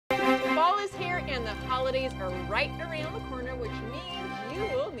is here and the holidays are right around the corner, which means you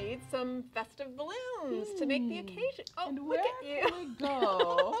will need some festive balloons to make the occasion. Oh, and look where at you. can we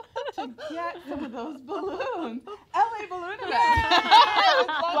go to get some of those balloons? LA Balloon Event. Yes,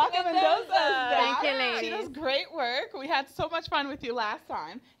 Blanca Mendoza is back. Thank you, ladies. She does great work. We had so much fun with you last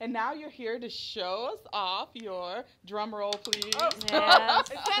time, and now you're here to show us off your drum roll, please. Oh, Yes.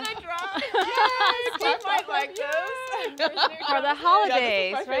 is that a drum? Yes, Steve might like yes. those. For the Yeah,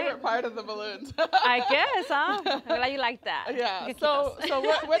 holidays, this is my right? favorite part of the balloons. I guess, huh? I'm glad you like that. Yeah. You can keep So,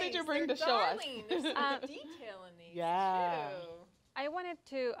 those. what did you bring to They're show us? darling. There's so much detail in these, Yeah. too. I wanted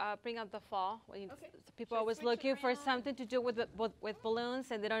to bring up the fall. When Okay. people Should I always switch looking for around? something to do with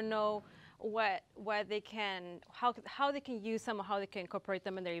balloons, and they don't know what they can, how they can use them or how they can incorporate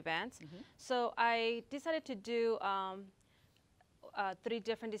them in their events. So I decided to do 3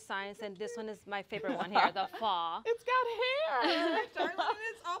 different designs, and this one is my favorite one here, the fall. It's got hair. Darling,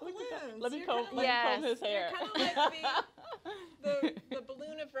 it's all balloons. Let me You're comb, kinda let me Yes. comb his hair. You're kind of like the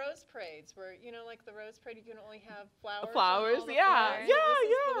balloon of rose parades, where, you know, like the rose parade, you can only have flowers. on Flowers, all the yeah, flowers. yeah, This is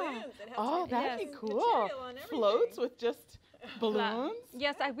yeah. balloons. It has Oh, that'd Yes. be cool. material on Floats everything. with just balloons.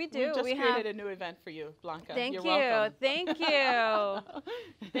 Yes, we We do. just We created have. a new event for you, Blanca. Thank You're you, welcome. thank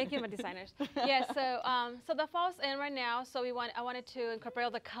you, thank you, my designers. Yeah, so the fall's in right now. So I wanted to incorporate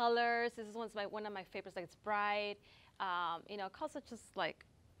all the colors. This is one of my favorites. Like, it's bright. You know, colors are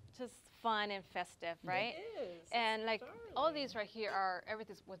just fun and festive, right? It is. And It's like all darling. these right here are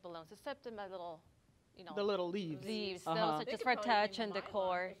everything's with balloons, except in my little, you know, The little leaves. leaves. Uh-huh. Those are They just could for probably touch bring and the mylar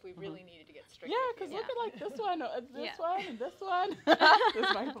decor. if we really needed to get strict. Yeah, with because you. look at like this one, this Yeah. one, and this one. This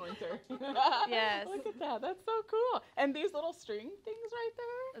is my pointer. Yes. Look at that. That's so cool. And these little string things right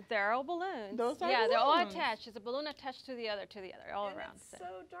there. They're all balloons. Those are yeah, they're all balloons. attached. It's a balloon attached to the other, all And around. It's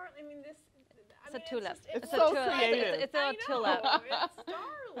so darling. I mean, this. It's a tulip. It's a so tulip. creative. It's I a tulip. know, It's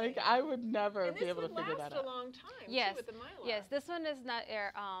darling. Like, I would never and be able to this figure would that last out. a long time. Yes, Too, with the mylar. yes. This one is not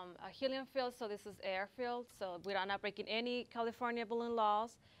a helium filled, so this is air filled. So we are not breaking any California balloon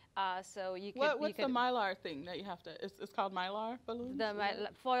laws. So you can. What's the mylar thing that you have to? It's called mylar balloons.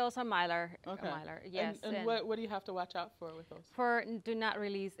 Foils are mylar. Okay. Mylar. Yes. And what do you have to watch out for with those? Do not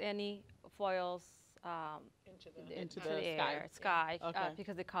release any foils Into the the sky, Okay.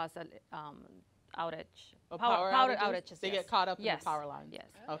 because it causes outage. Oh, power outages? outages. They yes. get caught up in Yes. the power lines. Yes.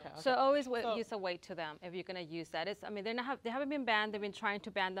 Okay. So always So- use a weight to them if you're gonna use that. I mean, they haven't been banned. They've been trying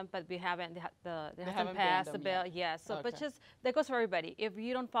to ban them, but we haven't. They haven't haven't banned passed the them bill. yet. Yes. So, but Okay. just that goes for everybody. If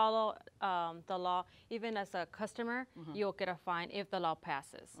you don't follow the law, even as a customer, you'll get a fine if the law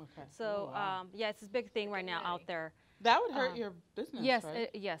passes. Okay. So Oh, wow. yeah, it's a big thing right now out there. That would hurt your business, Yes, right?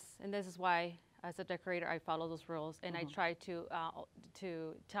 yes, and this is why, as a decorator, I follow those rules, and I try to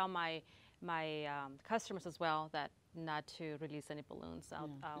tell my customers as well that not to release any balloons out.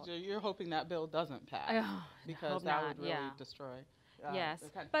 Yeah, 'cause you're hoping that bill doesn't pass I because hope that not, would really yeah. destroy. Yes, the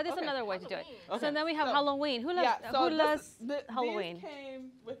kind- but there's okay. another way to do it. Halloween. So Okay, then we have so- Halloween. Who loves Yeah, so who loves these Halloween?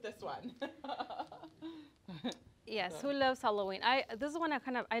 came with this one. Yes, So- who loves Halloween? This is one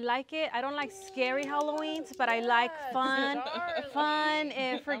I like it. I don't like scary Halloweens, but I like Yes, fun, darling.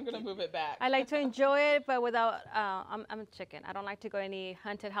 and I'm gonna move it back. I like to enjoy it, but without. I'm a chicken. I don't like to go any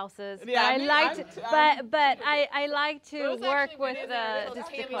haunted houses. Yeah, but I me- like I'm to, t- I'm but I like to Those work actually went with in there, the little this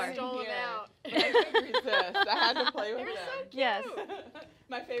Tammy decor. stole them Yeah. out. But I couldn't resist. I had to play with They're them. so cute. Yes.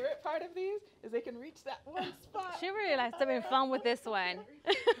 My favorite part of these is they can reach that one spot. She really likes having fun with this one.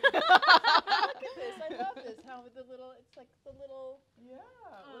 Look at this. I love this. How with the little, it's like the little. Yeah,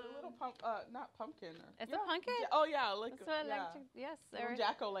 with a little not pumpkin. It's yeah, a pumpkin? Oh yeah, like That's what I yeah. like to. Yes, Little Eric.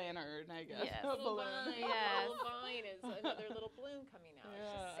 jack-o'-lantern, I guess. Yes. A Little balloon. vine. Yes. Little vine is another little balloon coming out. Yeah.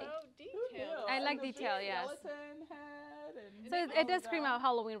 It's just so Who detailed. knew? I And like the detail, big yes. skeleton head and So all it does of scream that. out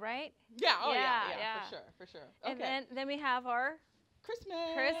Halloween, right? Yeah. Oh yeah. Yeah, yeah. For sure. And Okay. then we have our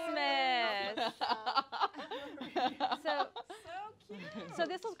Christmas. Christmas. So So cute. So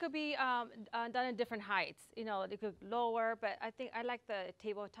this one could be done in different heights. You know, they could lower, but I think I like the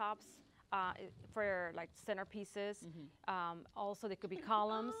tabletops for like centerpieces. Also, they could be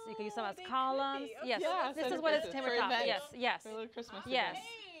columns. You can use them Oh, as they could columns. be. Okay. Yes, Yeah, this is what it's centerpieces for tabletop. events. Yes, yes, For a little Christmas Yes. event.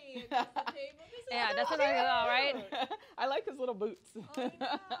 Hey, across the table. This is yeah. so That's what I go. All right. I like his little boots. I know.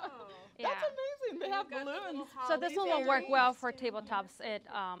 Yeah. That's amazing. They And have you've got the little balloons. So this holly one will work well for figurines. tabletops.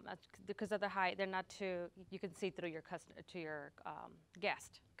 Because of the height, they're not too. You can see through your guest.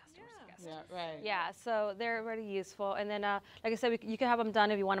 Customers. Yeah. Guests. Yeah, right. Yeah, so they're really useful. And then, like I said, you can have them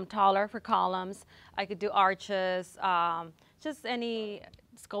done if you want them taller for columns. I could do arches, just any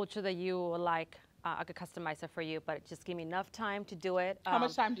sculpture that you would like. I could customize it for you, but just give me enough time to do it. How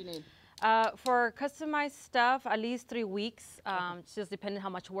much time do you need? For customized stuff, at least 3 weeks. It's just depending how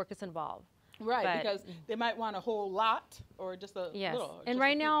much work is involved. Right, But- because they might want a whole lot or just a Yes. little. And just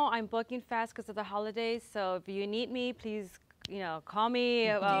right a few. now I'm booking fast because of the holidays. So if you need me, please, call me.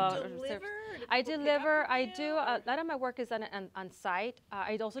 Do you reserve- deliver? Do I people pick up deliver. from I you, do. or- A lot of my work is on site.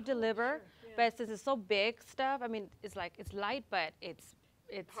 I also deliver, sure, yeah. but since it's so big stuff, I mean, it's light, but it's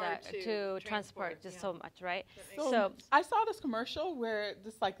Hard to to transport transport, just yeah. so much, right? That makes So, So I saw this commercial where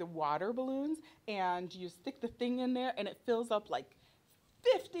just like the water balloons, and you stick the thing in there, and it fills up like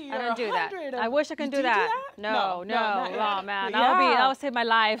 50 I or don't do that. 100. I wish I can You do that. No, No, not yet. oh man, But that would save my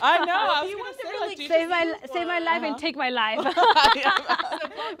life. I know. I was you gonna want to say, really like, do you save just- my life and Uh-huh. take my life. So,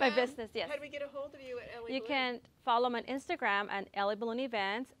 my Blanca, business, yes. How do we get a hold of you at LA You Balloon? can follow me on Instagram at LA Balloon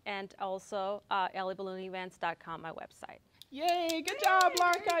Events and also laballoonevents.com, my website. Yay! Good job,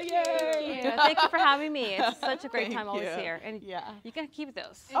 Blanca! Yay! Thank you for having me. It's such a great Thank time always you. here. And Yeah. you can keep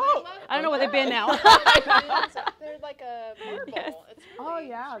those. And Oh, love I don't know where they've been now. balloons. They're like a marble. Yes. It's Oh really,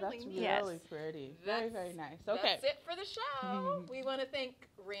 yeah, it's really that's neat. Yes. really pretty. Very, That's- very nice. Okay. That's it for the show. We want to thank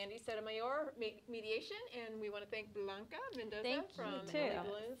Randy Sotomayor, Mediation, and we want to thank Blanca Mendoza Thank you, from too. LA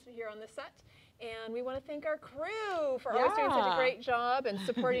Balloons here on the set. And we want to thank our crew for always doing such a Yeah. great job and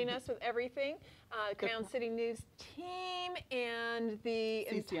supporting us with everything. Crown City News team and the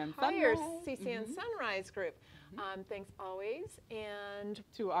CCN entire Sunrise. CCN Sunrise group. Thanks always. And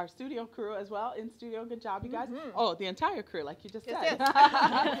To our studio crew as well, in studio, good job, you guys. Oh, the entire crew, like you just Yes, said.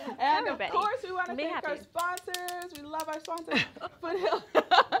 yes. And Everybody. of course, we want to Be thank our happy. sponsors. We love our sponsors. Foothill.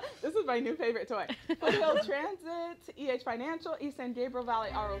 This is my new favorite toy. Foothill Transit, EH Financial, East San Gabriel Valley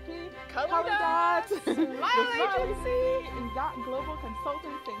ROP, Color Dots, The Smile Agency. and Dot Global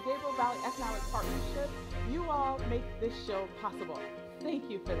Consultants, San Gabriel Valley Economic Partnership. You all make this show possible. Thank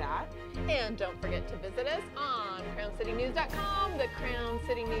you for that. And don't forget to visit us on crowncitynews.com, the Crown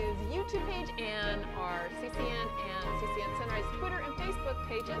City News YouTube page, and our CCN and CCN Sunrise Twitter and Facebook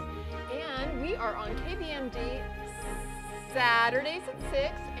pages. And we are on KBMD Saturdays at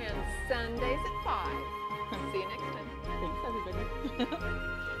 6 and Sundays at 5. See you next time. Thanks, everybody.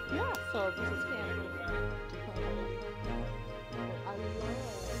 Yeah, so this is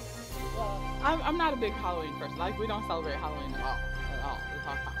I'm not a big Halloween person. Like, we don't celebrate Halloween at all with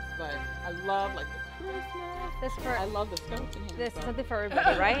our house. But I love like the Christmas. This for I love the skeleton hands. this so. something for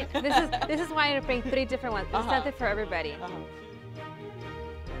everybody, right? This is why I bring 3 different ones. It's Uh-huh. something for everybody. Uh-huh.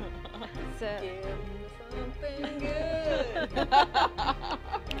 So, Give me something good.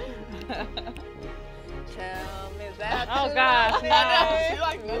 Tell me that. Oh, you gosh, love me. No, she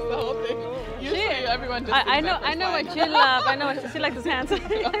like missed the whole thing. Usually everyone just I sings know that first line. what you love. I know what she likes his hands. I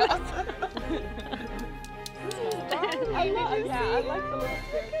like the little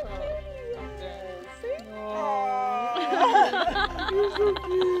scarecrow up there. You're so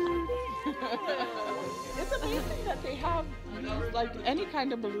cute. It's amazing that they have these, like any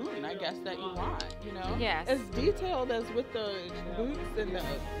kind of balloon, I guess, that you want, you know? Yes. As detailed as with the boots and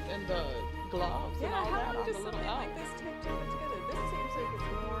the gloves and all that on the little elf. this take to put together? This seems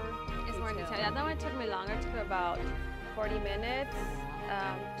like It's more detailed. That one took me longer. It took me about 40 minutes,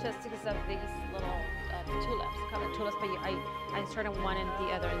 just because of these little tulips, colored tulips. But I started one and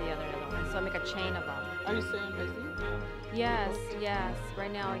the other and the other and the other one. So I make a chain of them. Are you staying busy? Yes.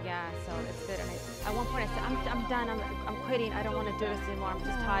 Right now, yeah. So it's good. And at one point I said, I'm done. I'm quitting. I don't want to do this anymore. I'm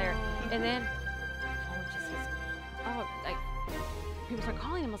just tired. And then, like people start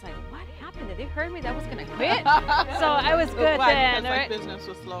calling. I was like, what happened? Did they heard me? That I was gonna quit. So I was good Why? then. Because Right? like business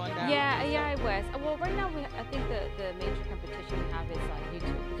was slowing down. Yeah, I was. Well, right now I think the major competition we have is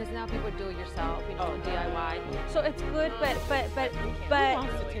YouTube because now people do it yourself, DIY. So it's good, but Who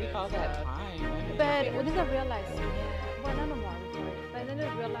wants to take all that time? I mean, but we didn't realize. Well, none of them are recorded, but then I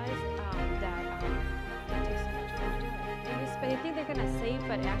realized that it takes so much time to do it. And you think they're gonna save,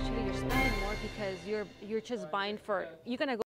 but actually you're spending more because you're just buying for you're gonna go.